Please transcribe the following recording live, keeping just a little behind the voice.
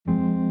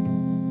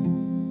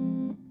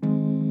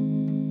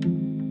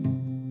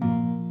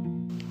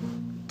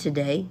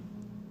Today,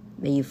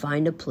 may you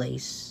find a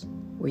place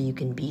where you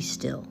can be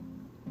still,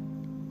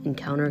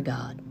 encounter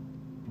God,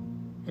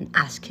 and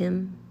ask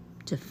Him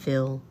to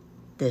fill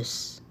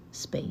this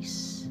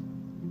space.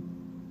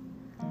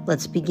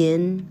 Let's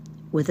begin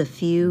with a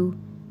few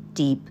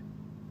deep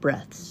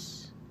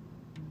breaths.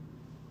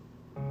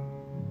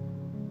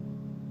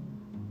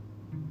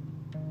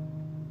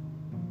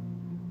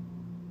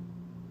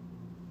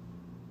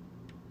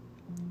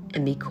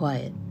 And be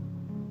quiet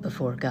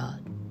before God.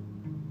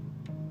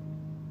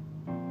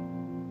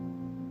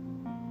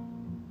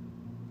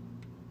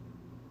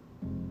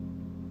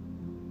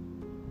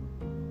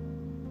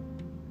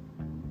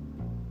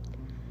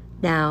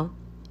 Now,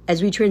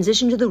 as we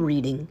transition to the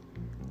reading,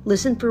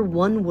 listen for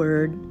one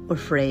word or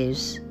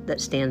phrase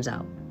that stands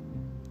out.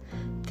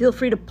 Feel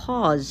free to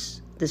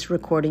pause this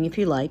recording if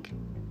you like,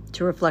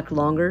 to reflect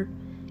longer,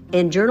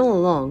 and journal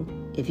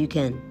along if you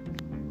can.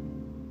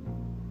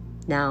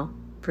 Now,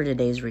 for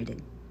today's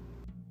reading.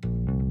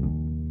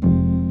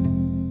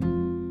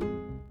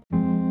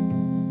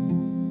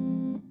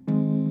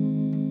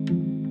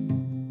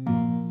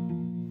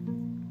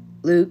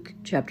 Luke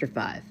chapter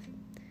 5.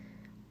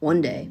 One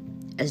day,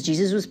 as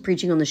Jesus was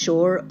preaching on the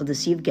shore of the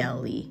Sea of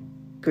Galilee,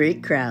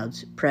 great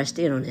crowds pressed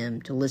in on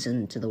him to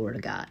listen to the word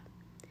of God.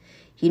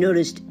 He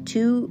noticed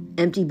 2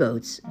 empty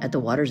boats at the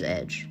water's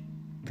edge,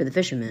 for the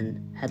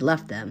fishermen had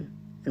left them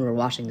and were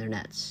washing their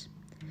nets.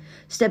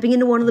 Stepping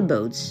into one of the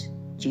boats,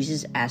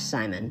 Jesus asked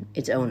Simon,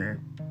 its owner,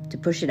 to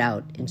push it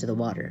out into the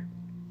water.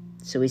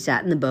 So he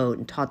sat in the boat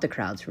and taught the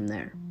crowds from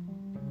there.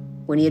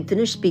 When he had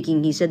finished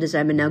speaking, he said to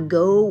Simon, "Now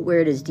go where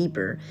it is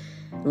deeper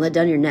and let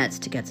down your nets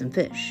to catch some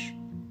fish."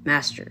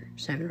 "Master,"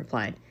 Simon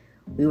replied,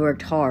 "we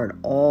worked hard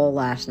all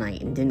last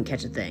night and didn't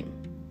catch a thing.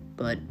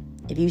 But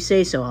if you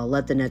say so, I'll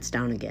let the nets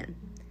down again."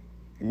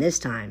 And this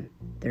time,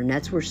 their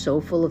nets were so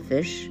full of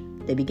fish,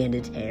 they began to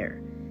tear.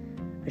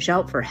 A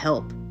shout for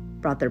help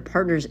brought their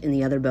partners in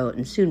the other boat,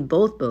 and soon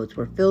both boats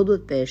were filled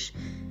with fish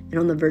and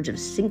on the verge of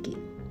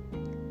sinking.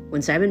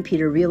 When Simon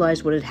Peter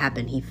realized what had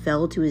happened, he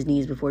fell to his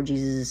knees before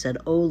Jesus and said,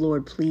 "Oh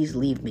Lord, please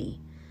leave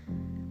me.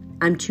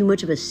 I'm too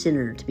much of a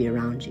sinner to be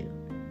around you."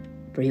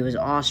 For he was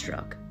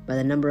awestruck by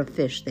the number of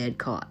fish they had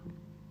caught,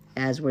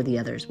 as were the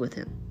others with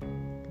him.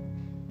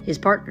 His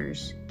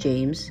partners,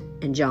 James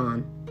and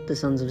John, the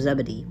sons of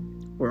Zebedee,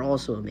 were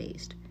also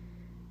amazed.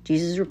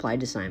 Jesus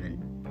replied to Simon,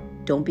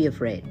 "Don't be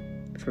afraid.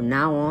 From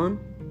now on,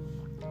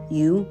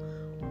 you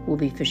will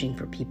be fishing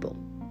for people."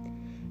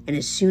 And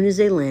as soon as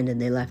they landed,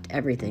 they left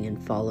everything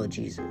and followed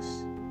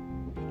Jesus.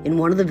 In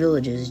one of the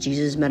villages,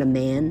 Jesus met a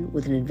man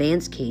with an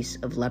advanced case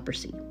of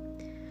leprosy.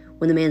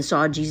 When the man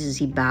saw Jesus,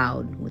 he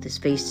bowed with his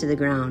face to the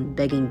ground,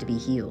 begging to be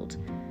healed.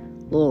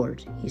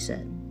 "Lord," he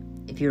said,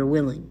 "if you are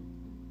willing,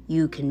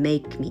 you can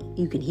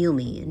heal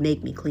me and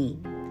make me clean."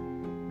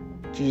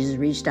 Jesus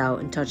reached out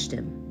and touched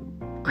him.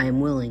 "I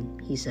am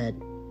willing," he said,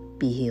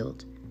 "be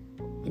healed."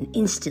 And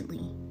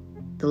instantly,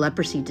 the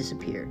leprosy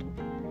disappeared.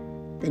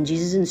 Then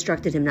Jesus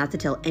instructed him not to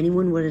tell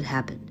anyone what had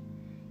happened.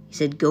 He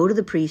said, "Go to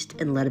the priest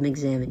and let him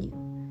examine you.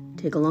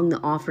 Take along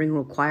the offering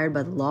required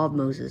by the law of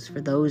Moses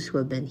for those who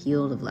have been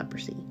healed of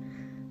leprosy.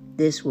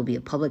 This will be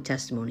a public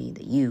testimony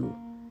that you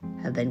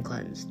have been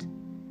cleansed."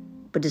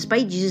 But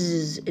despite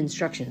Jesus'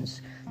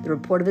 instructions, the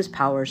report of his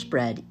power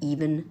spread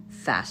even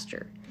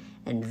faster,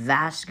 and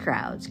vast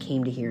crowds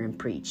came to hear him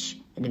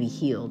preach and to be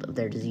healed of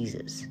their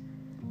diseases.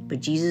 But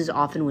Jesus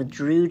often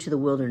withdrew to the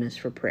wilderness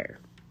for prayer.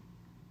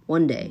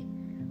 One day,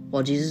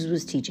 while Jesus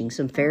was teaching,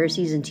 some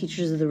Pharisees and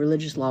teachers of the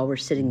religious law were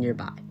sitting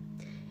nearby.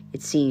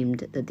 It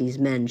seemed that these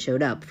men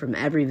showed up from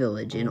every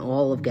village in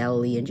all of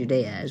Galilee and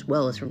Judea, as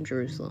well as from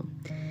Jerusalem.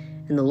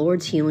 And the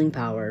Lord's healing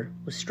power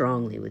was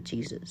strongly with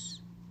Jesus.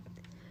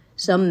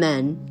 Some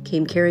men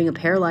came carrying a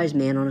paralyzed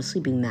man on a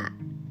sleeping mat.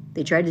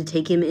 They tried to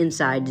take him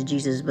inside to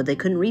Jesus, but they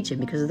couldn't reach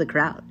him because of the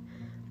crowd.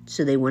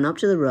 So they went up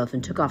to the roof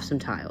and took off some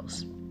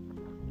tiles.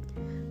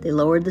 They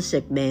lowered the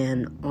sick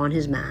man on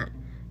his mat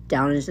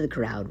down into the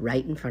crowd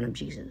right in front of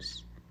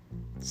Jesus.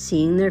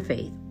 Seeing their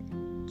faith,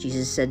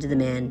 Jesus said to the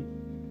man,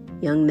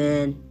 "Young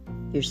man,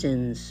 your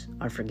sins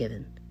are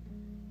forgiven."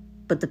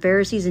 But the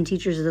Pharisees and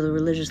teachers of the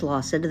religious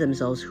law said to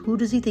themselves, "Who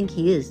does he think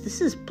he is?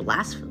 This is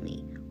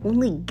blasphemy.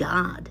 Only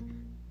God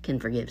can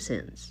forgive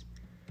sins."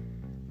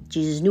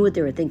 Jesus knew what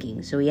they were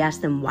thinking, so he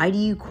asked them, "Why do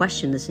you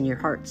question this in your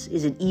hearts?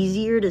 Is it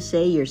easier to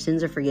say your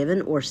sins are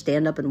forgiven or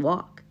stand up and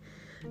walk?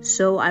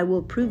 So I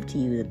will prove to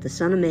you that the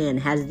Son of Man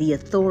has the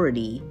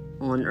authority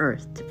on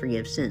earth to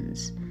forgive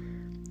sins."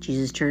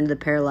 Jesus turned to the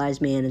paralyzed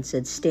man and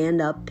said,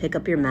 "Stand up, pick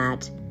up your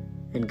mat,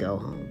 and go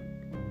home."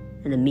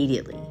 And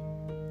immediately,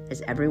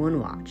 as everyone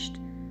watched,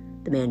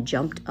 the man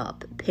jumped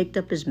up, picked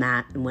up his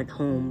mat, and went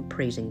home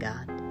praising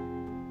God.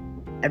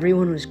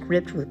 Everyone was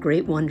gripped with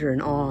great wonder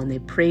and awe, and they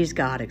praised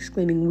God,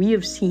 exclaiming, "We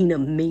have seen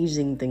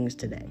amazing things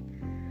today."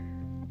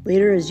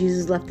 Later, as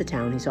Jesus left the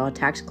town, he saw a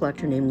tax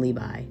collector named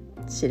Levi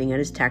sitting at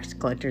his tax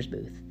collector's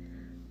booth.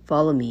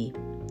 "Follow me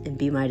and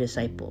be my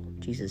disciple,"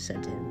 Jesus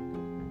said to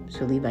him.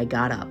 So Levi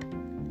got up,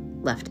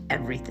 left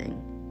everything,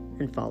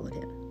 and followed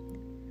him.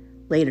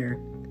 Later,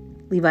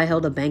 Levi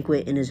held a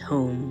banquet in his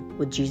home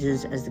with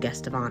Jesus as the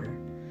guest of honor.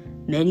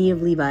 Many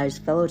of Levi's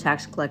fellow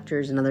tax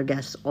collectors and other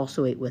guests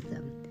also ate with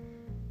them.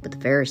 But the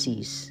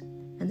Pharisees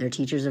and their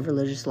teachers of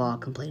religious law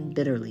complained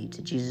bitterly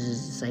to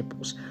Jesus'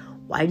 disciples,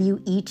 "Why do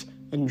you eat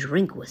and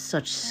drink with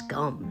such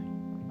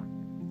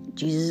scum?"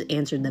 Jesus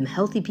answered them,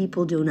 "Healthy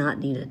people do not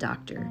need a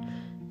doctor.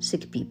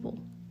 Sick people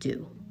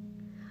do.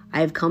 I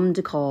have come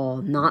to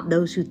call not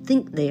those who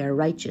think they are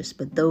righteous,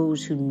 but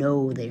those who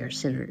know they are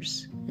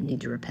sinners and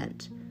need to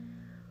repent."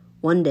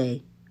 One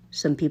day,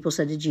 some people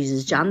said to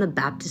Jesus, "John the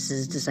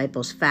Baptist's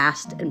disciples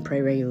fast and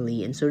pray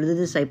regularly, and so do the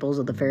disciples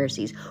of the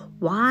Pharisees.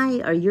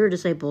 Why are your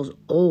disciples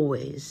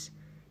always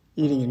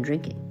eating and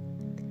drinking?"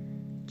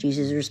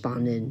 Jesus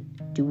responded,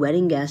 "Do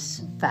wedding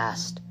guests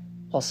fast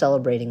while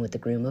celebrating with the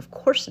groom? Of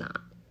course not.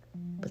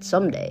 But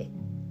someday,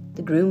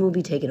 the groom will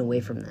be taken away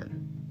from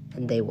them,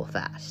 and they will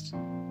fast."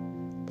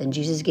 Then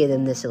Jesus gave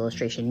them this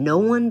illustration. "No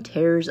one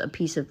tears a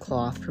piece of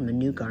cloth from a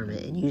new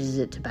garment and uses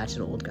it to patch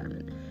an old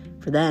garment.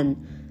 For then,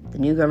 the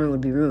new garment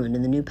would be ruined,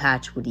 and the new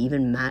patch wouldn't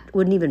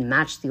even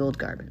match the old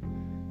garment.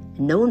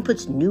 And no one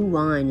puts new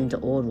wine into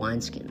old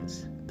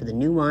wineskins, for the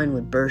new wine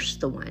would burst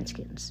the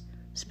wineskins,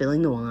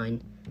 spilling the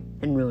wine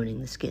and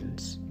ruining the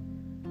skins.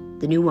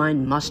 The new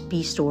wine must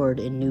be stored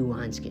in new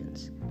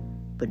wineskins.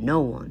 But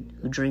no one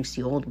who drinks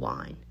the old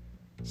wine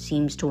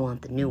seems to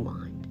want the new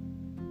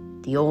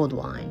wine. The old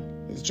wine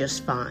is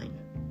just fine,"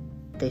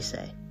 they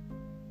say.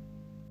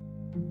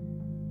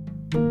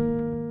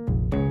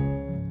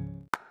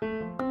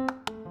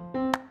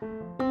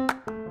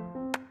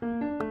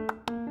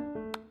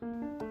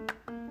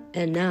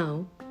 And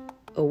now,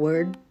 a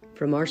word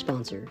from our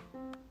sponsor.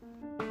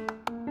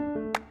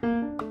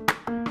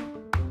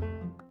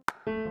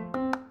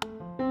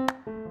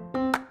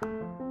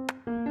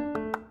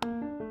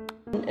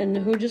 And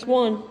who just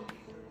won?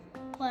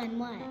 Won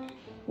what?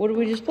 What did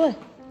we just play?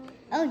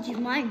 Oh,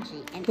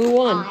 Jumanji. And Who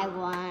won? I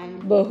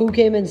won. But who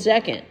came in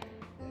second?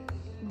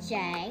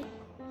 Jay.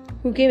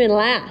 Who came in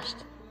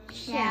last?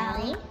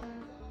 Shelly.